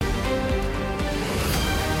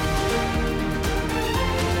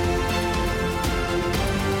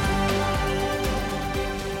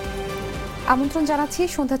আমন্ত্রণ জানাচ্ছি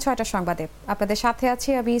সন্ধ্যা ৬টা সংবাদে। আপনাদের সাথে আছি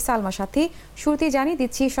আমি সালমা সাথী। শুরুতেই জানিয়ে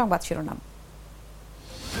দিচ্ছি সংবাদ শিরোনাম।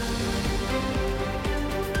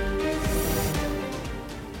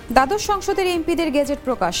 দ্বাদশ সংসদের এমপিদের গেজেট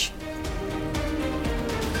প্রকাশ।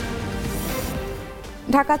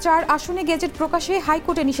 ঢাকা ৪ আসনে গেজেট প্রকাশে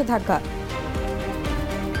হাইকোর্টে নিষেধাজ্ঞা।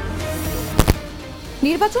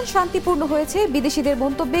 নির্বাচন শান্তিপূর্ণ হয়েছে, বিদেশিদের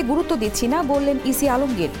মন্তব্যে গুরুত্ব দিচ্ছি না বললেন ইসি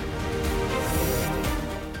আলমগীর।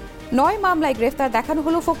 ৯ মামলায় গ্রেফতার দেখানো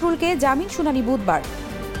হলো ফখরুলকে, জামিন শুনানি বুধবার।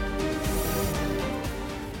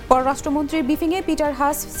 পররাষ্ট্রমন্ত্রীর ব্রিফিংয়ে পিটার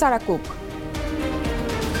হাস, সারা কুক।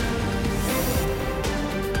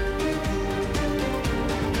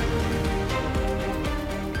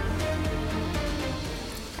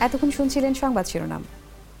 এতক্ষণ শুনছিলেন সংবাদ শিরোনাম।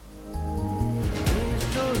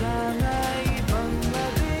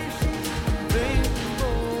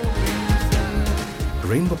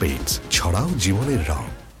 রেইনবো পেইন্টস, ছড়াও জীবনের রং।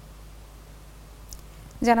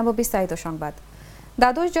 জানাবো বিস্তারিত সংবাদ।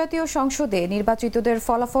 দ্বাদশ জাতীয় সংসদে নির্বাচিতদের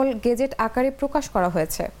ফলাফল গেজেট আকারে প্রকাশ করা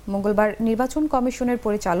হয়েছে। মঙ্গলবার নির্বাচন কমিশনের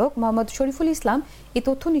পরিচালক মোহাম্মদ শরীফুল ইসলাম এই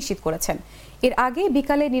তথ্য নিশ্চিত করেছেন। এর আগে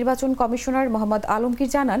বিকালে নির্বাচন কমিশনার মোহাম্মদ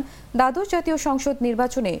আলমগীর জানান, দ্বাদশ জাতীয় সংসদ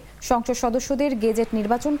নির্বাচনে সংসদ সদস্যদের গেজেট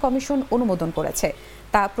নির্বাচন কমিশন অনুমোদন করেছে।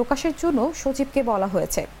 তা প্রকাশের জন্য সচিবকে বলা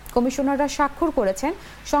হয়েছে। কমিশনাররা স্বাক্ষর করেছেন,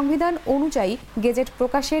 সংবিধান অনুযায়ী গেজেট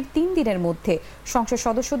প্রকাশের ৩ দিনের মধ্যে সংসদ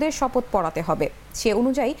সদস্যদের শপথ পড়াতে হবে। সে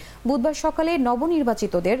অনুযায়ী বুধবার সকালে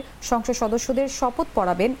নবনির্বাচিতদের সংসদ সদস্যদের শপথ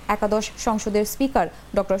পড়াবেন একাদশ সংসদের স্পিকার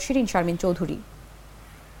ডক্টর শিরিন শারমিন চৌধুরী।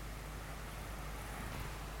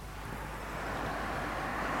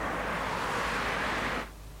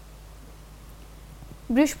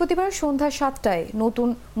 বৃহস্পতিবার সন্ধ্যা ৭টায় নতুন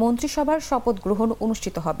মন্ত্রিসভার শপথ গ্রহণ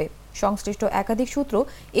অনুষ্ঠিত হবে। সংশ্লিষ্ট একাধিক সূত্র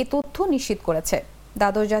এ তথ্য নিশ্চিত করেছে।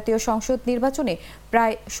 দ্বাদশ জাতীয় সংসদ নির্বাচনে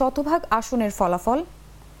প্রায় শতভাগ আসনের ফলাফল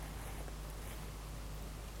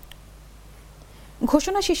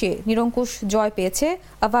ঘোষণা শেষে নিরঙ্কুশ জয় পেয়েছে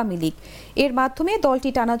আওয়ামী লীগ। এর মাধ্যমে দলটি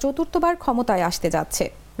টানা চতুর্থবার ক্ষমতায় আসতে যাচ্ছে।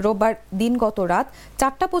 রোববার দিনগত রাত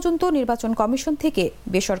 ৪টা পর্যন্ত নির্বাচন কমিশন থেকে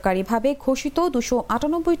বেসরকারিভাবে ঘোষিত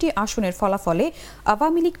 ২৯৮টি আসনের ফলাফলে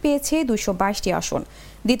আওয়ামী লীগ পেয়েছে ২২২টি আসন।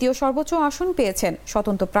 দ্বিতীয় সর্বোচ্চ আসন পেয়েছেন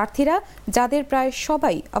স্বতন্ত্র প্রার্থীরা, যাদের প্রায়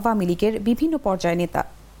সবাই আওয়ামী লীগের বিভিন্ন পর্যায়ের নেতা।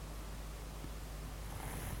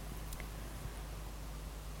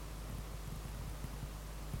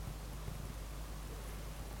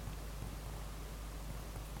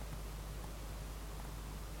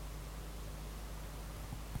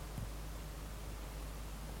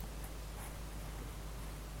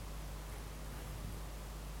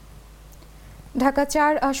 ঢাকা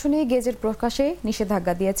 ৪ আসনে গেজেট প্রকাশে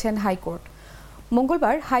নিষেধাজ্ঞা দিয়েছেন হাইকোর্ট।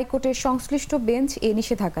 মঙ্গলবার হাইকোর্টের সংশ্লিষ্ট বেঞ্চ এ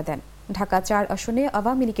নিষেধাজ্ঞা দেন। ঢাকা ৪ আসনে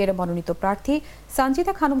আওয়ামী লীগের মনোনীত প্রার্থী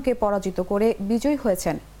সানজিদা খানমকে পরাজিত করে বিজয়ী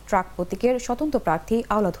হয়েছেন ট্রাক প্রতীকের স্বতন্ত্র প্রার্থী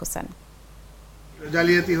আওলাদ হোসেন।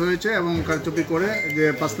 জালিয়াতি হয়েছে এবং কারচুপি করে যে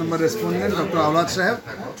 ৫ নম্বর রেসপন্ডেন্ট ডক্টর আওলাদ সাহেব,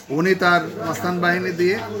 উনি তার মাস্তান বাহিনী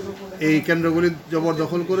দিয়ে এই কেন্দ্রগুলি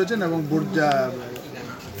জবরদখল করেছেন এবং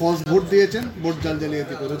ফলস ভোট দিয়েছেন, ভোট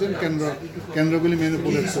জালিয়াতি করেছেন, কেন্দ্রগুলি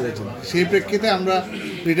ম্যানিপুলেট করেছেন। সেই প্রেক্ষিতে আমরা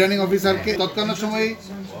রিটার্নিং অফিসারকে তৎকালীন সময়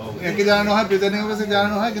একই জানানো হয়, প্রিজাইডিং অফিসার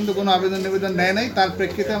জানানো হয়, কিন্তু কোনো আবেদন নিবেদন নেয় নাই। তার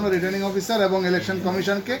প্রেক্ষিতে আমরা রিটার্নিং অফিসার এবং ইলেকশন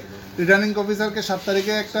কমিশনকে, রিটার্নিং অফিসারকে ৭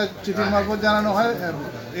 তারিখে একটা চিঠির মারফত জানানো হয়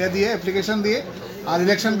অ্যাপ্লিকেশন দিয়ে, আর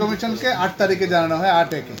ইলেকশন কমিশনকে ৮ তারিখে জানানো হয়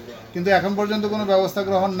 ৮-১-এ। কিন্তু এখন পর্যন্ত কোনো ব্যবস্থা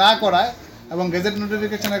গ্রহণ না করায় এবং গেজেট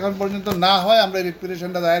নোটিফিকেশন এখন পর্যন্ত না হয় আমরা রিট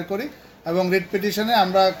পিটিশনটা দায়ের করি এবং রিট পিটিশনে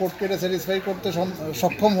আমরা কোর্টকে এটা স্যাটিসফাই করতে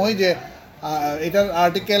সক্ষম হই যে এটার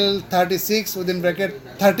আর্টিকেল 36 উইদিন ব্র্যাকেট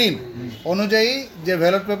 13 অনুযায়ী যে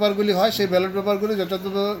ব্যালট পেপারগুলি হয় সেই ব্যালট পেপারগুলি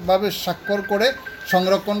যথাযথভাবে স্বাক্ষর করে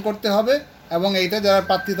সংরক্ষণ করতে হবে এবং এইটা যারা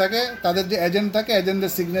প্রার্থী থাকে তাদের যে এজেন্ট থাকে,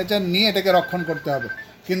 এজেন্টের সিগনেচার নিয়ে এটাকে রক্ষণ করতে হবে।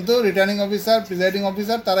 কিন্তু রিটার্নিং অফিসার, প্রিজাইডিং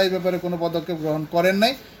অফিসার তারা এই ব্যাপারে কোনো পদক্ষেপ গ্রহণ করেন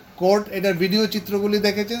নাই। কোর্ট এটার ভিডিও চিত্রগুলি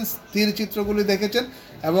দেখেছেন, স্থির চিত্রগুলি দেখেছেন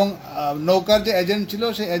এবং নৌকার যে এজেন্ট ছিল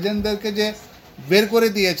সেই এজেন্টদেরকে যে বের করে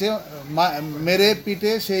দিয়েছে মেরে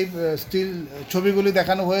পিটে, সেই স্টিল ছবিগুলি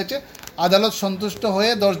দেখানো হয়েছে। আদালত সন্তুষ্ট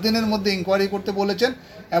হয়ে 10 দিনের মধ্যে ইনকোয়ারি করতে বলেছেন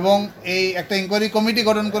এবং এই একটা ইনকোয়ারি কমিটি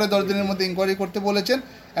গঠন করে 10 দিনের মধ্যে ইনকোয়ারি করতে বলেছেন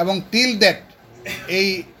এবং টিল দ্যাট এই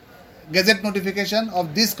gazette notification of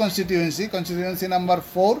this constituency number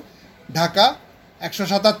 4 Dhaka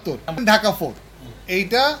 177 Dhaka 4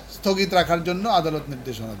 এইটা স্থগিত রাখার জন্য আদালত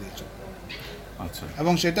নির্দেশনা দিয়েছে। আচ্ছা,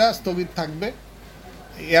 এবং সেটা স্থগিত থাকবে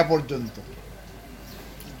এ পর্যন্ত।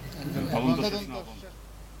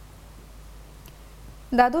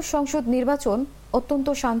 দ্বাদশ সংসদ নির্বাচন অত্যন্ত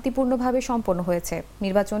শান্তিপূর্ণভাবে সম্পন্ন হয়েছে।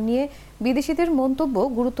 নির্বাচন নিয়ে বিদেশিদের মন্তব্য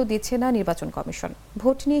গুরুত্ব দিচ্ছে না নির্বাচন কমিশন।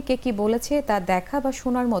 ভোট নিয়ে কে কি বলেছে তা দেখা বা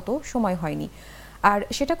শোনার মতো সময় হয়নি। আর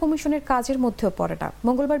সেটা কমিশনের কাজের মধ্যেও পড়ে না।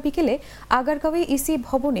 মঙ্গলবার বিকেলে আগারগাঁওয়ে ইসি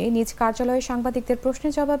ভবনে নিজ কার্যালয়ে সাংবাদিকদের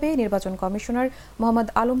প্রশ্নের জবাবে নির্বাচন কমিশনার মোহাম্মদ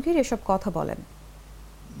আলমগীর এসব কথা বলেন।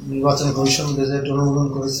 নির্বাচন কমিশন গেজেট অনুমোদন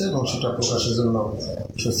করেছে এবং সেটা প্রকাশের জন্য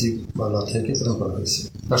সচিবালয় থেকে প্রেরণ করা হয়েছে।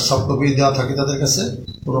 তার সব কপি দেওয়া থাকে তাদের কাছে,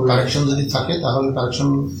 কোনো কারেকশন যদি থাকে তাহলে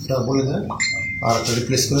কারেকশনটা বলে দেয় আর একটা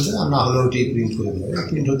রিপ্লেস করে দেয়, আর না হলে ওইটি প্রিন্ট করে দেয়।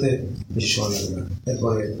 প্রিন্ট হতে বেশি সময় লাগবে না।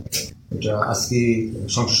 এরপরে এটা আজকে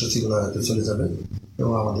সংসদ সচিবালয়তে চলে যাবে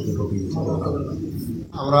এবং আমাদেরকে কপি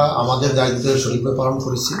আমরা আমাদের দায়িত্ব সঠিকভাবে পালন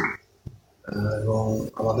করেছি এবং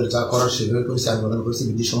আমাদের যা করার সেভাবে করেছি, আইন করেছি,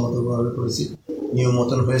 বিধিসম্মতভাবে করেছি, নিয়ম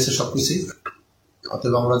মতন হয়েছে সবকিছুই।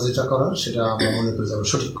 অতএব আমরা যেটা করার সেটা আমরা মনে করি আমরা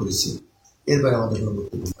সঠিক করেছি। এর বাইরে আমাদের কোনো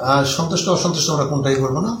বক্তব্য সন্তুষ্ট অসন্তুষ্ট আমরা কোনটাই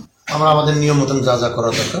করবো না। আমরা আমাদের নিয়ম মতন যা যা করা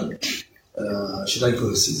দরকার সেটাই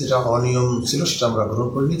করেছি। যেটা অনিয়ম ছিল সেটা আমরা গ্রহণ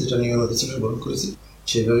করিনি, যেটা নিয়মিত ছিল গ্রহণ করেছি।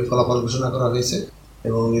 সেইভাবে ফলাফল ঘোষণা করা হয়েছে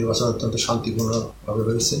এবং নির্বাচন অত্যন্ত শান্তিপূর্ণভাবে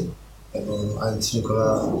হয়েছে এবং আইন শৃঙ্খলা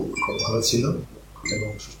খুব ভালো ছিল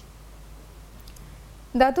এবং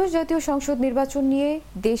দ্বাদশ জাতীয় সংসদ নির্বাচন নিয়ে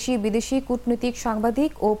দেশি বিদেশি কূটনৈতিক,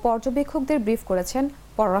 সাংবাদিক ও পর্যবেক্ষকদের ব্রিফ করেছেন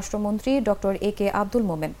পররাষ্ট্রমন্ত্রী ডক্টর এ কে আব্দুল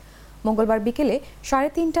মোমেন। মঙ্গলবার বিকেলে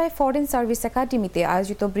 3:30টায় ফরেন সার্ভিস একাডেমিতে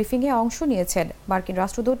আয়োজিত ব্রিফিংয়ে অংশ নিয়েছেন মার্কিন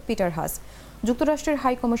রাষ্ট্রদূত পিটার হাস, যুক্তরাষ্ট্রের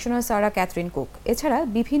হাই কমিশনার সারা ক্যাথরিন কুক, এছাড়া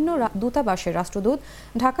বিভিন্ন দূতাবাসের রাষ্ট্রদূত,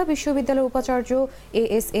 ঢাকা বিশ্ববিদ্যালয়ের উপাচার্য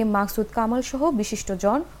ASM মাকসুদ কামাল সহ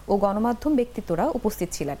বিশিষ্টজন ও গণমাধ্যম ব্যক্তিত্বরা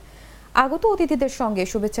উপস্থিত ছিলেন। আগত অতিথিদের সঙ্গে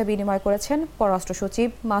শুভেচ্ছা বিনিময় করেছেন পররাষ্ট্র সচিব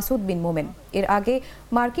মাসুদ বিন মোমেন। এর আগে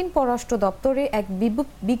মার্কিন পররাষ্ট্র দপ্তরে এক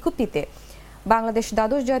বিজ্ঞপ্তিতে বাংলাদেশ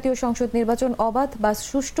দ্বাদশ জাতীয় সংসদ নির্বাচন অবাধ বা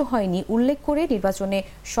সুষ্ঠু হয়নি উল্লেখ করে নির্বাচনে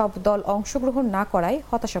সব দল অংশগ্রহণ না করায়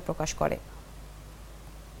হতাশা প্রকাশ করে।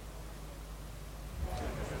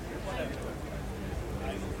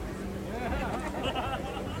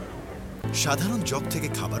 সাধারণ জগ থেকে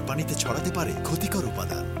খাবার পানিতে ছড়াতে পারে ক্ষতিকর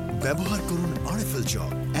উপাদান। ব্যবহার করুন আরএফএল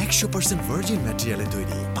জগ, 100% ভার্জিন ম্যাটেরিয়ালে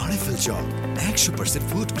তৈরি। RFL jug 100%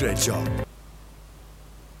 food grade jug.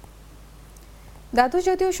 দ্বাদশ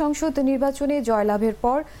জাতীয় সংসদ নির্বাচনে জয়লাভের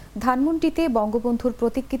পর ধানমন্ডিতে বঙ্গবন্ধুর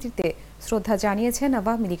প্রতিকৃতিতে শ্রদ্ধা জানিয়েছেন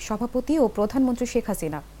আওয়ামী লীগ সভাপতি ও প্রধানমন্ত্রী শেখ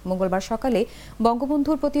হাসিনা। মঙ্গলবার সকালে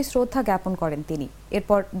বঙ্গবন্ধুর প্রতি শ্রদ্ধা জ্ঞাপন করেন তিনি।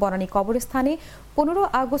 এরপর বনানী কবরস্থানে 15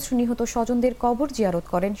 আগস্ট নিহত স্বজনদের কবর জিয়ারত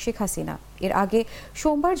করেন শেখ হাসিনা। এর আগে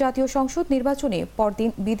সোমবার জাতীয় সংসদ নির্বাচনে পরদিন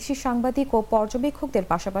বিদেশি সাংবাদিক ও পর্যবেক্ষকদের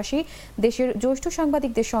পাশাপাশি দেশের জ্যেষ্ঠ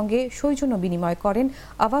সাংবাদিকদের সঙ্গে সৌজন্য বিনিময় করেন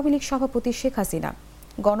আওয়ামী লীগ সভাপতি শেখ হাসিনা।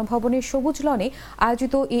 গণভবনের সবুজ লনে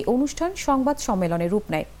আয়োজিত এই অনুষ্ঠান সংবাদ সম্মেলনের রূপ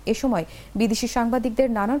নেয়। এ সময় বিদেশি সাংবাদিকদের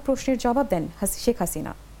নানান প্রশ্নের জবাব দেন শেখ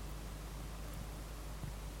হাসিনা।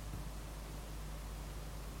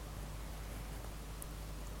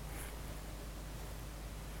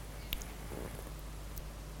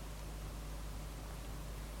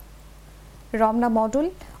 রমনা মডেল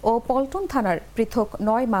ও পল্টন থানার পৃথক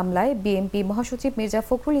 9 মামলায় বিএনপি মহাসচিব মির্জা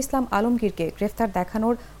ফখরুল ইসলাম আলমগীরকে গ্রেফতার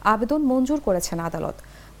দেখানোর আবেদন মঞ্জুর করেছেন আদালত।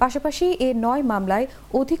 পাশাপাশি এ 9 মামলায়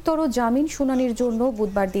অধিকতর জামিন শুনানির জন্য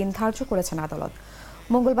বুধবার দিন ধার্য করেছেন আদালত।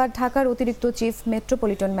 মঙ্গলবার ঢাকার অতিরিক্ত chief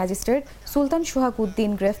metropolitan magistrate Sultan Sohag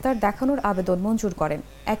Uddin গ্রেফতার দেখানোর আবেদন মঞ্জুর করেন।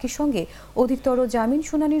 একই সঙ্গে অধিকতর জামিন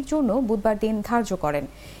শুনানির জন্য বুধবার দিন ধার্য করেন।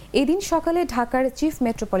 এদিন সকালে ঢাকার চিফ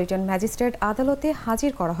মেট্রোপলিটন ম্যাজিস্ট্রেট আদালতে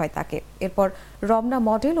হাজির করা হয় তাকে। এরপর রমনা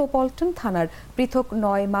মডেল ও পল্টন থানার পৃথক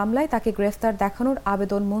 9 মামলায় তাকে গ্রেফতার দেখানোর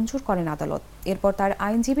আবেদন মঞ্জুর করেন আদালত। এরপর তার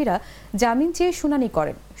আইনজীবীরা জামিন চেয়ে শুনানি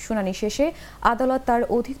করেন। শুনানি শেষে আদালত তার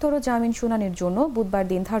অধিকতর জামিন শুনানির জন্য বুধবার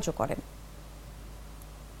দিন ধার্য করেন।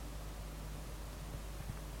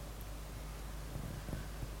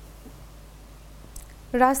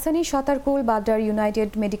 রাজধানী সাতারকুল বাড্ডার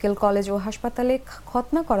ইউনাইটেড মেডিকেল কলেজ ও হাসপাতালে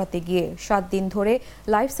খতনা করাতে গিয়ে 7 দিন ধরে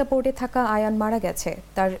লাইফ সাপোর্টে থাকা আয়ান মারা গেছে।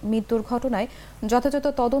 তার মৃত্যুর ঘটনায় যথাযথ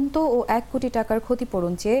তদন্ত ও 1 কোটি টাকার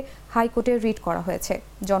ক্ষতিপূরণ চেয়ে হাইকোর্টে রিট করা হয়েছে।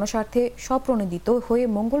 জনস্বার্থে স্বপ্রণোদিত হয়ে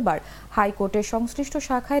মঙ্গলবার হাইকোর্টের সংশ্লিষ্ট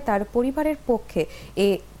শাখায় তার পরিবারের পক্ষে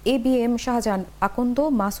ABM শাহজাহান আকন্দ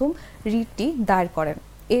মাসুম রিটটি দায়ের করেন।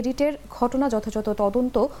 এডিটের ঘটনা যথাযথ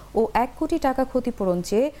তদন্ত ও 1 কোটি টাকা ক্ষতিপূরণ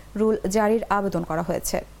চেয়ে রুল জারির আবেদন করা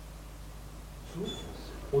হয়েছে।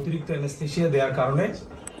 অতিরিক্ত অ্যানেস্থেসিয়া দেওয়ার কারণে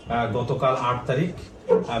গতকাল 8 তারিখ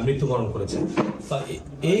মৃত্যুবরণ করেছেন।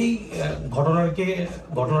 এই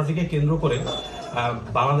ঘটনাটিকে কেন্দ্র করে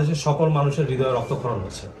বাংলাদেশের সকল মানুষের হৃদয়ে রক্তক্ষরণ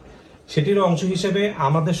হচ্ছে। সেটির অংশ হিসেবে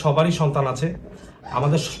আমাদের সবারই সন্তান আছে,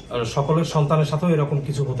 আমাদের সকলের সন্তানের সাথেও এরকম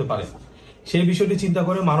কিছু হতে পারে। সেই বিষয়টি চিন্তা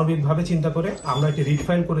করে, মানবিকভাবে চিন্তা করে আমরা একটি রিট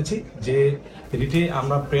ফাইল করেছি, যে রিটে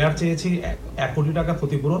আমরা প্রেয়ার চেয়েছি 1 কোটি টাকা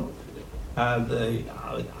ক্ষতিপূরণ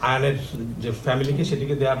আয়ানের যে ফ্যামিলিকে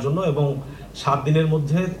সেটিকে দেওয়ার জন্য এবং 7 দিনের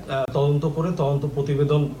মধ্যে তদন্ত করে তদন্ত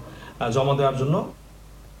প্রতিবেদন জমা দেওয়ার জন্য।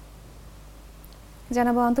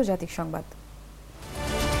 জানাবো আন্তর্জাতিক সংবাদ।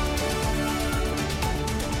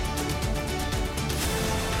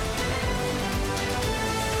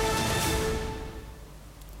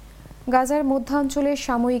 গাজার মধ্যাঞ্চলে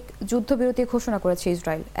সাময়িক যুদ্ধবিরতি ঘোষণা করেছে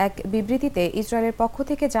ইসরায়েল। এক বিবৃতিতে ইসরায়েলের পক্ষ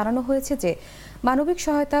থেকে জানানো হয়েছে যে মানবিক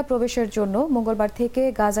সহায়তা প্রবেশের জন্য মঙ্গলবার থেকে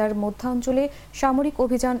গাজার মধ্যাঞ্চলে সামরিক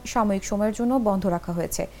অভিযান সাময়িক সময়ের জন্য বন্ধ রাখা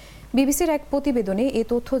হয়েছে। বিবিসির এক প্রতিবেদনে এ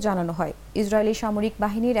তথ্য জানানো হয়। ইসরায়েলি সামরিক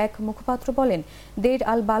বাহিনীর এক মুখপাত্র বলেন, দের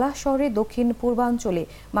আল বালাহ শহরের দক্ষিণ পূর্বাঞ্চলে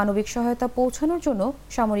মানবিক সহায়তা পৌঁছানোর জন্য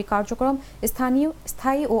সামরিক কার্যক্রম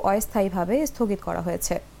স্থায়ী ও অস্থায়ীভাবে স্থগিত করা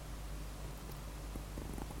হয়েছে।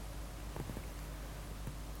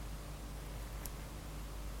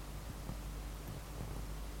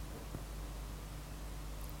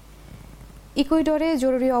 ইকুয়েডরে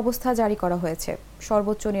জরুরি অবস্থা জারি করা হয়েছে।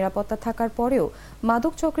 সর্বোচ্চ নিরাপত্তা থাকার পরেও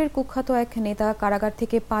মাদক চক্রের কুখ্যাত এক নেতা কারাগার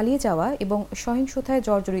থেকে পালিয়ে যাওয়া এবং সহিংসতায়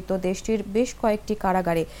জর্জরিত দেশটির বেশ কয়েকটি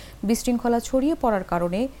কারাগারে বিশৃঙ্খলা ছড়িয়ে পড়ার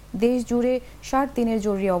কারণে দেশ জুড়ে 7 দিনের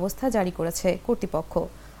জরুরি অবস্থা জারি করেছে কর্তৃপক্ষ।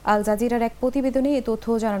 আল জাজিরার এক প্রতিবেদনে এ তথ্য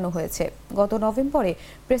জানানো হয়েছে। গত নভেম্বরে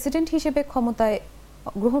প্রেসিডেন্ট হিসেবে ক্ষমতায়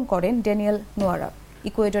গ্রহণ করেন ড্যানিয়েল নোয়ারা।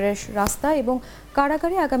 ইকুয়েডরের রাস্তা এবং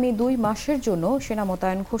কারাগারে আগামী 2 মাসের জন্য সেনা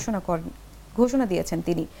মোতায়েন ঘোষণা দিয়েছেন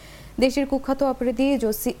তিনি। দেশের কুখ্যাত অপরাধী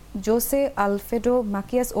জোসে আলফ্রেডো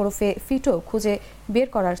মাকিয়াস ওরফে ফিটো খুঁজে বের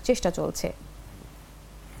করার চেষ্টা চলছে।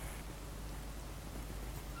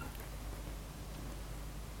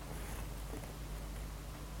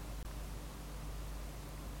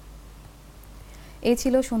 এই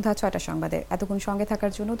ছিল সন্ধ্যা 6টা সংবাদে। এতক্ষণ সঙ্গে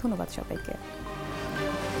থাকার জন্য ধন্যবাদ সবাইকে।